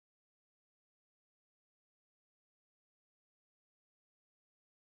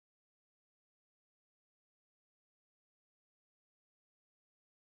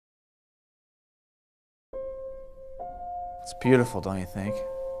It's beautiful, don't you think?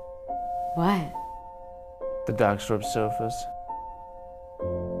 What? The dogstrap sofas.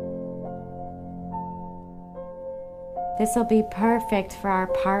 This'll be perfect for our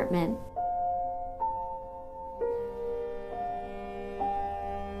apartment.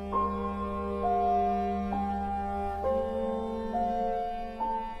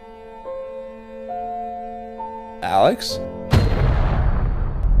 Alex?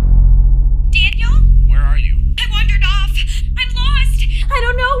 Daniel? Where are you? I wandered off. I'm lost. I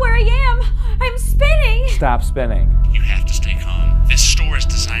don't know where I am. I'm spinning. Stop spinning. You have to stay calm. This store is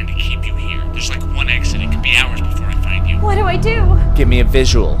designed to keep you here. There's like one exit. It could be hours before I find you. What do I do? Give me a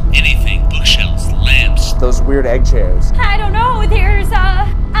visual. Anything. Bookshelves, lamps. Those weird egg chairs. I don't know. There's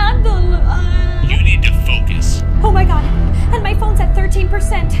You need to focus. Oh my god. And my phone's at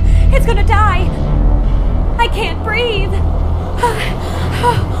 13%. It's gonna die. I can't breathe.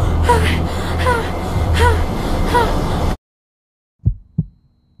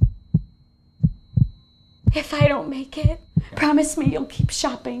 If I don't make it, promise me you'll keep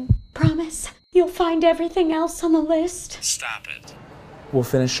shopping. Promise you'll find everything else on the list. Stop it. We'll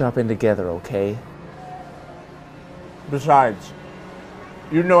finish shopping together, okay? Besides,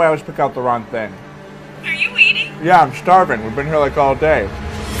 you know I always pick out the wrong thing. Are you eating? Yeah, I'm starving. We've been here like all day.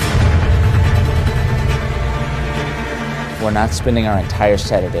 We're not spending our entire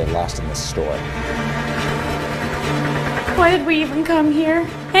Saturday lost in this store. Why did we even come here?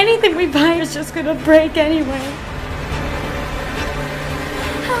 Anything we buy is just gonna break anyway.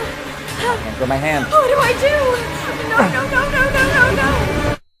 Can't feel my hand. What do I do? No, no, no, no, no, no, no.